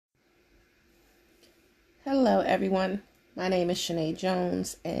Hello, everyone. My name is Shanae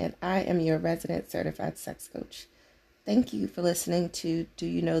Jones, and I am your resident certified sex coach. Thank you for listening to Do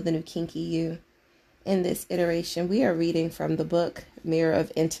You Know the New Kinky You? In this iteration, we are reading from the book Mirror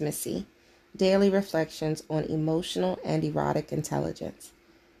of Intimacy, Daily Reflections on Emotional and Erotic Intelligence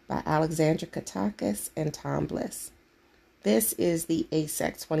by Alexandra Katakis and Tom Bliss. This is the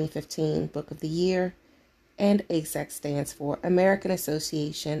AASECT 2015 Book of the Year, and AASECT stands for American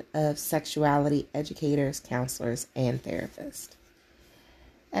Association of Sexuality Educators, Counselors, and Therapists.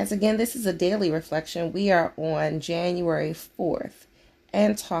 As again, this is a daily reflection. We are on January 4th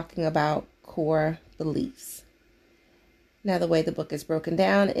and talking about core beliefs. Now, the way the book is broken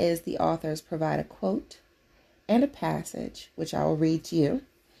down is the authors provide a quote and a passage, which I will read to you,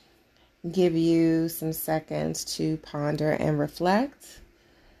 give you some seconds to ponder and reflect.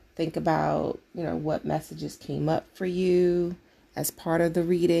 Think about, what messages came up for you as part of the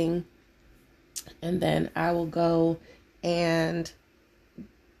reading. And then I will go and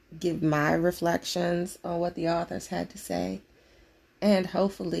give my reflections on what the authors had to say. And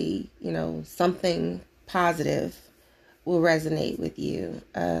hopefully, something positive will resonate with you.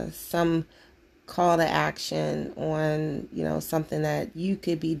 Some call to action on, something that you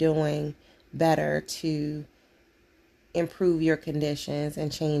could be doing better to improve your conditions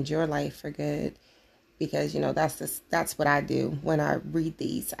and change your life for good, because that's what I do when I read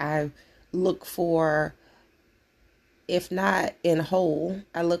these. I look for, if not in whole,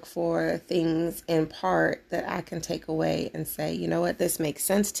 I look for things in part that I can take away and say, you know what, this makes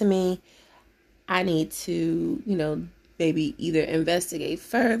sense to me. I need to, maybe either investigate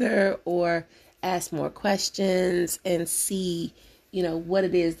further or ask more questions and see, what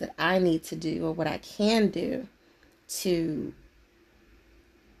it is that I need to do or what I can do to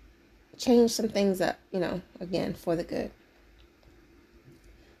change some things up, again, for the good.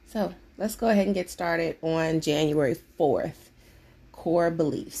 So let's go ahead and get started on January 4th, core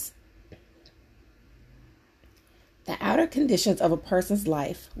beliefs. The outer conditions of a person's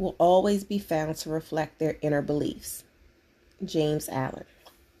life will always be found to reflect their inner beliefs. James Allen.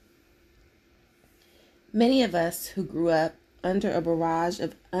 Many of us who grew up under a barrage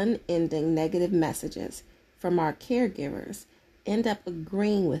of unending negative messages from our caregivers end up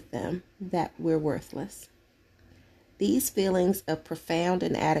agreeing with them that we're worthless. These feelings of profound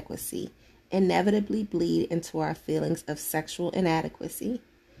inadequacy inevitably bleed into our feelings of sexual inadequacy,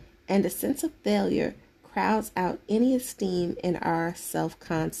 and a sense of failure crowds out any esteem in our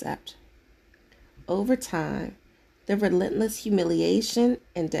self-concept. Over time, the relentless humiliation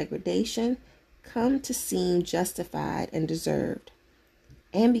and degradation come to seem justified and deserved,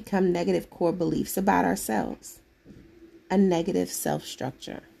 and become negative core beliefs about ourselves, a negative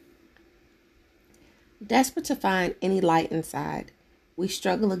self-structure. Desperate to find any light inside, we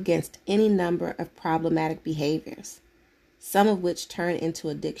struggle against any number of problematic behaviors, some of which turn into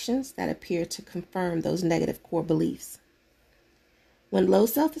addictions that appear to confirm those negative core beliefs. When low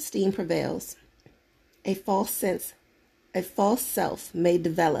self-esteem prevails, a false self may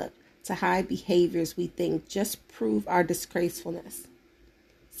develop to hide behaviors we think just prove our disgracefulness,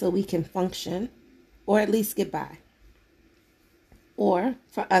 so we can function, or at least get by. Or,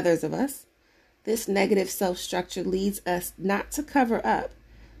 for others of us, this negative self-structure leads us not to cover up,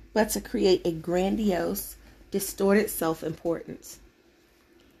 but to create a grandiose, distorted self-importance.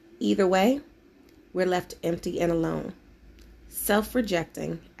 Either way, we're left empty and alone,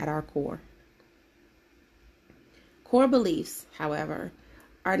 self-rejecting at our core. Core beliefs, however,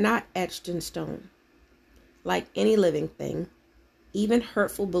 are not etched in stone. Like any living thing, even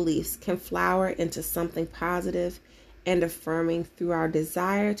hurtful beliefs can flower into something positive and affirming through our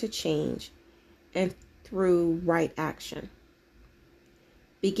desire to change and through right action.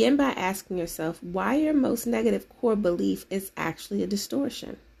 Begin by asking yourself why your most negative core belief is actually a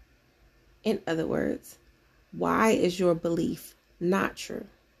distortion. In other words, why is your belief not true?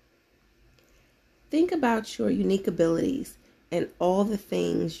 Think about your unique abilities and all the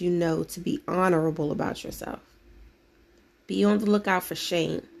things you know to be honorable about yourself. Be on the lookout for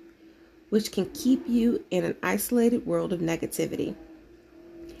shame, which can keep you in an isolated world of negativity.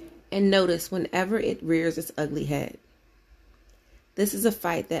 And notice whenever it rears its ugly head. This is a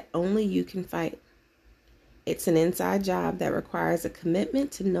fight that only you can fight. It's an inside job that requires a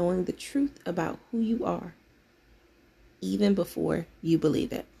commitment to knowing the truth about who you are, even before you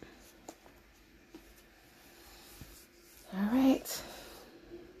believe it. All right.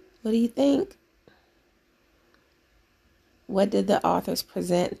 What do you think? What did the authors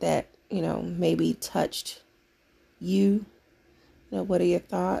present that, maybe touched you? What are your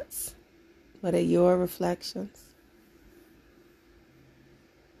thoughts? What are your reflections?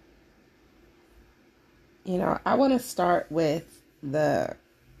 I want to start with the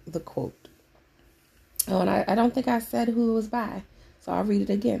quote. Oh, and I don't think I said who it was by, so I'll read it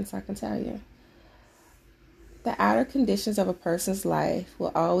again so I can tell you. The outer conditions of a person's life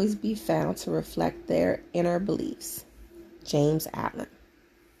will always be found to reflect their inner beliefs. James Allen.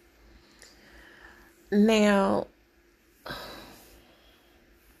 Now,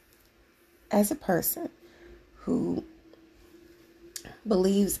 as a person who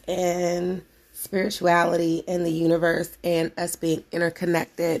believes in spirituality and the universe and us being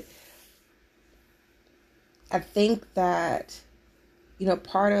interconnected, I think that,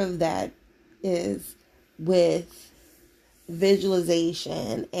 part of that is with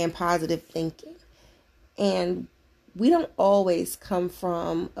visualization and positive thinking. And we don't always come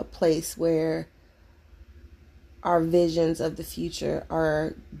from a place where our visions of the future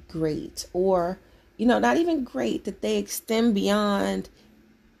are great, or, not even great, that they extend beyond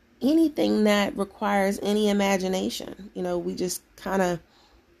anything that requires any imagination. We just kind of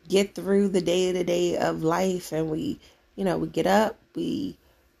get through the day-to-day of life, and we get up, we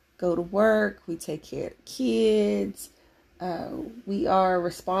go to work, we take care of kids, we are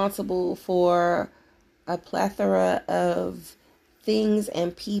responsible for a plethora of things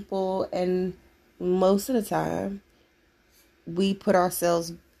and people, and most of the time we put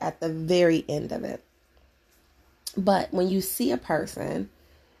ourselves at the very end of it. But when you see a person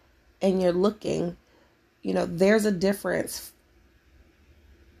and you're looking, there's a difference.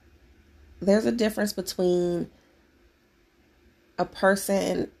 There's a difference between a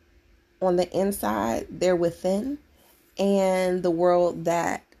person on the inside, they're within, and the world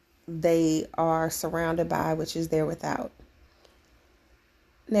that they are surrounded by, which is there without.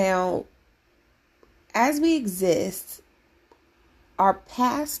 Now, as we exist, our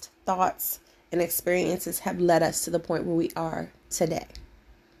past thoughts and experiences have led us to the point where we are today.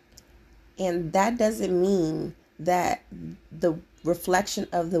 And that doesn't mean that the reflection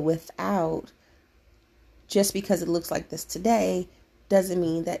of the without, just because it looks like this today, doesn't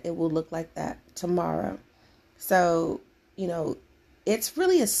mean that it will look like that tomorrow. So, it's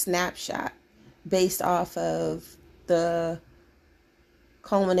really a snapshot based off of the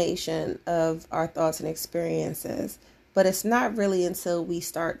culmination of our thoughts and experiences. But it's not really until we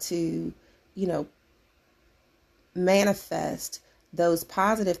start to, manifest those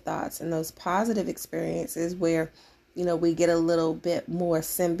positive thoughts and those positive experiences where, we get a little bit more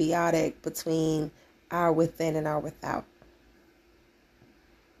symbiotic between our within and our without.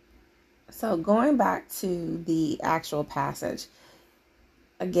 So going back to the actual passage,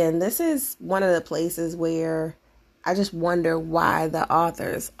 again, this is one of the places where I just wonder why the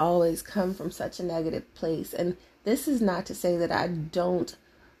authors always come from such a negative place. And this is not to say that I don't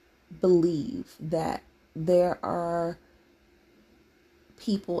believe that there are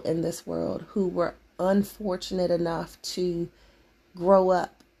people in this world who were unfortunate enough to grow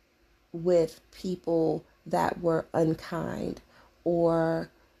up with people that were unkind or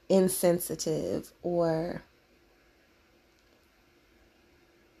insensitive or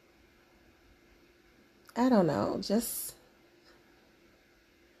I don't know, just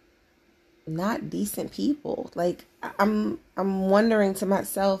not decent people. Like I'm wondering to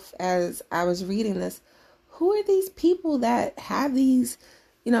myself as I was reading this, who are these people that have these,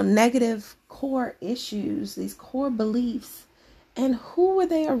 negative core issues, these core beliefs, and who were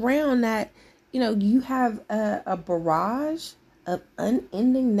they around that, you have a barrage of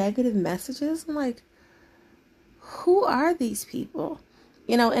unending negative messages? I'm like, who are these people?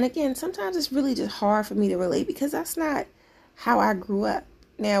 And again, sometimes it's really just hard for me to relate because that's not how I grew up.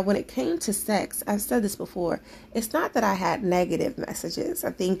 Now, when it came to sex, I've said this before, it's not that I had negative messages. I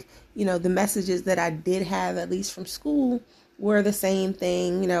think, the messages that I did have, at least from school, were the same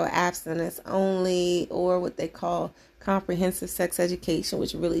thing, abstinence only, or what they call comprehensive sex education,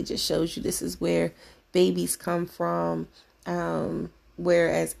 which really just shows you this is where babies come from.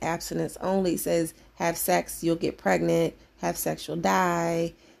 Whereas abstinence only says have sex, you'll get pregnant, have sex, you'll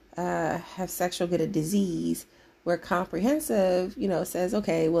die, have sex, you'll get a disease. Where comprehensive, says,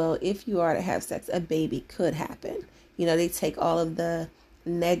 okay, well, if you are to have sex, a baby could happen. They take all of the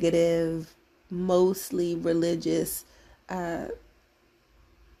negative, mostly religious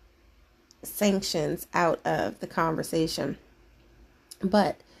sanctions out of the conversation.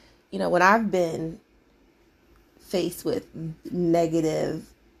 But, when I've been faced with negative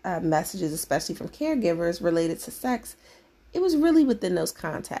messages, especially from caregivers related to sex, it was really within those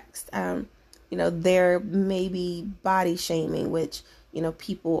contexts. There may be body shaming, which,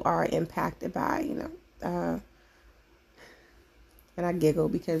 people are impacted by, and I giggle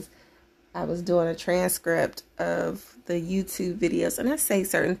because I was doing a transcript of the YouTube videos, and I say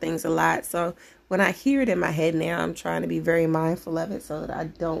certain things a lot. So when I hear it in my head now, I'm trying to be very mindful of it so that I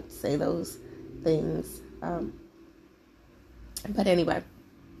don't say those things. But anyway,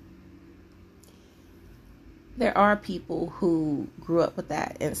 there are people who grew up with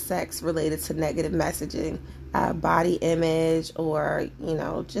that in sex related to negative messaging, body image, or,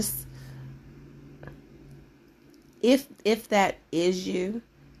 just if that is you,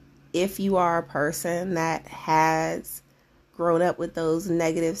 if you are a person that has grown up with those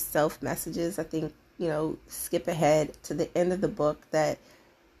negative self messages, I think, skip ahead to the end of the book that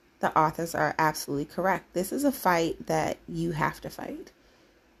the authors are absolutely correct. This is a fight that you have to fight.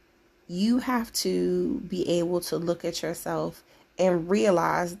 You have to be able to look at yourself and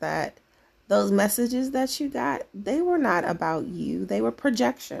realize that those messages that you got, they were not about you. They were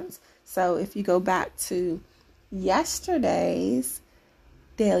projections. So if you go back to yesterday's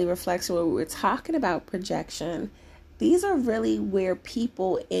daily reflection where we were talking about projection, these are really where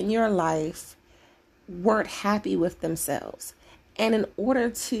people in your life weren't happy with themselves. And in order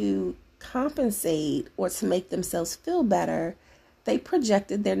to compensate or to make themselves feel better, they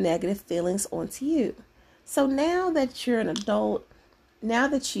projected their negative feelings onto you. So now that you're an adult, now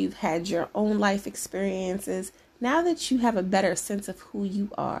that you've had your own life experiences, now that you have a better sense of who you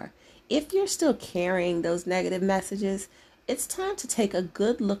are, if you're still carrying those negative messages, it's time to take a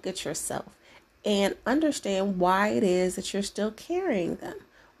good look at yourself and understand why it is that you're still carrying them.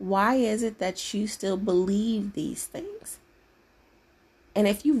 Why is it that you still believe these things? And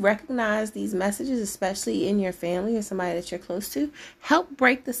if you recognize these messages, especially in your family or somebody that you're close to, help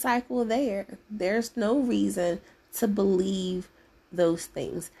break the cycle there. There's no reason to believe those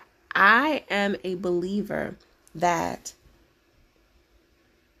things. I am a believer that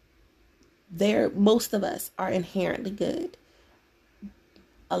most of us are inherently good.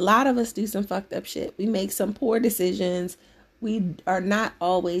 A lot of us do some fucked up shit. We make some poor decisions. We are not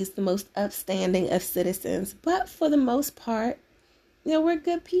always the most upstanding of citizens, but for the most part, we're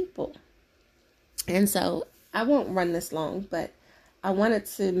good people. And so I won't run this long, but I wanted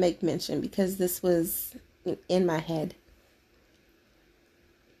to make mention because this was in my head.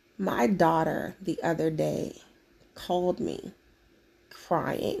 My daughter the other day called me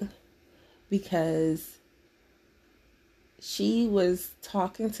crying because she was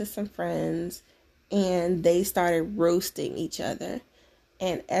talking to some friends and they started roasting each other.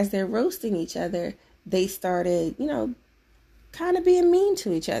 And as they're roasting each other, they started, kind of being mean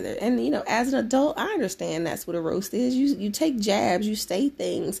to each other. And, as an adult, I understand that's what a roast is. You take jabs, you say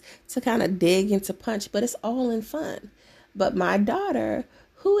things to kind of dig and to punch, but it's all in fun. But my daughter,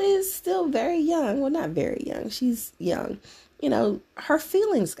 who is still very young, well, not very young, she's young, her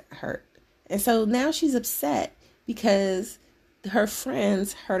feelings got hurt. And so now she's upset because her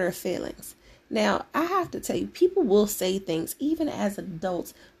friends hurt her feelings. Now, I have to tell you, people will say things, even as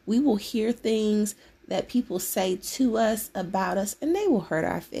adults, we will hear things that people say to us, about us, and they will hurt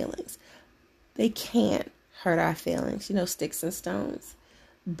our feelings. They can't hurt our feelings, sticks and stones.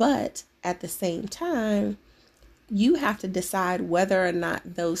 But at the same time, you have to decide whether or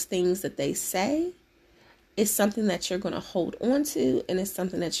not those things that they say is something that you're going to hold on to and it's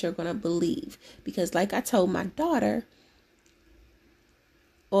something that you're going to believe. Because like I told my daughter,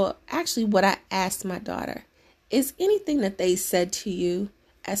 or actually what I asked my daughter, is anything that they said to you,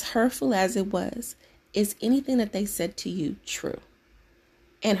 as hurtful as it was, is anything that they said to you true?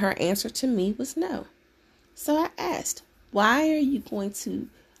 And her answer to me was no. So I asked, why are you going to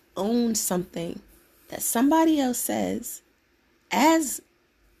own something that somebody else says as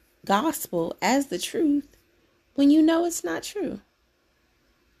gospel, as the truth, when you know it's not true?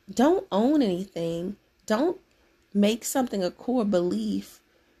 Don't own anything. Don't make something a core belief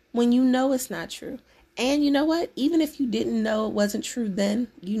when you know it's not true. And you know what? Even if you didn't know it wasn't true then,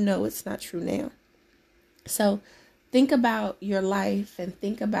 you know it's not true now. So think about your life and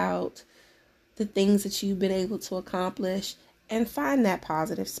think about the things that you've been able to accomplish and find that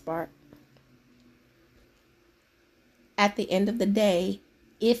positive spark. At the end of the day,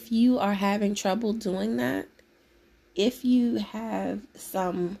 if you are having trouble doing that, if you have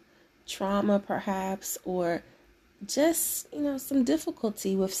some trauma perhaps, or just, some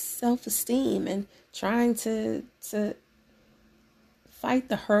difficulty with self-esteem and trying to fight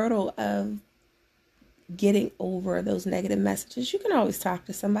the hurdle of getting over those negative messages, you can always talk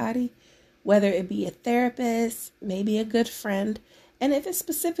to somebody, whether it be a therapist, maybe a good friend. And if it's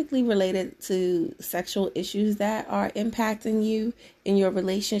specifically related to sexual issues that are impacting you in your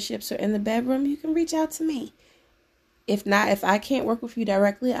relationships or in the bedroom, you can reach out to me. If not, if I can't work with you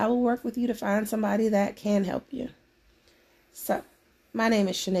directly, I will work with you to find somebody that can help you. So My name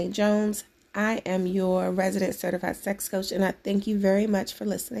is Shanae Jones. I am your resident certified sex coach, and I thank you very much for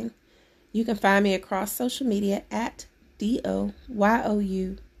listening. You can find me across social media at DOYOUKNKY.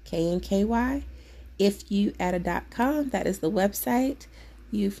 If you add a .com, that is the website.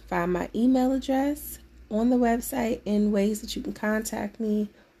 You find my email address on the website in ways that you can contact me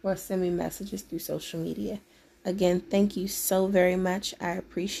or send me messages through social media. Again, thank you so very much. I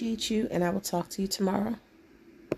appreciate you, and I will talk to you tomorrow.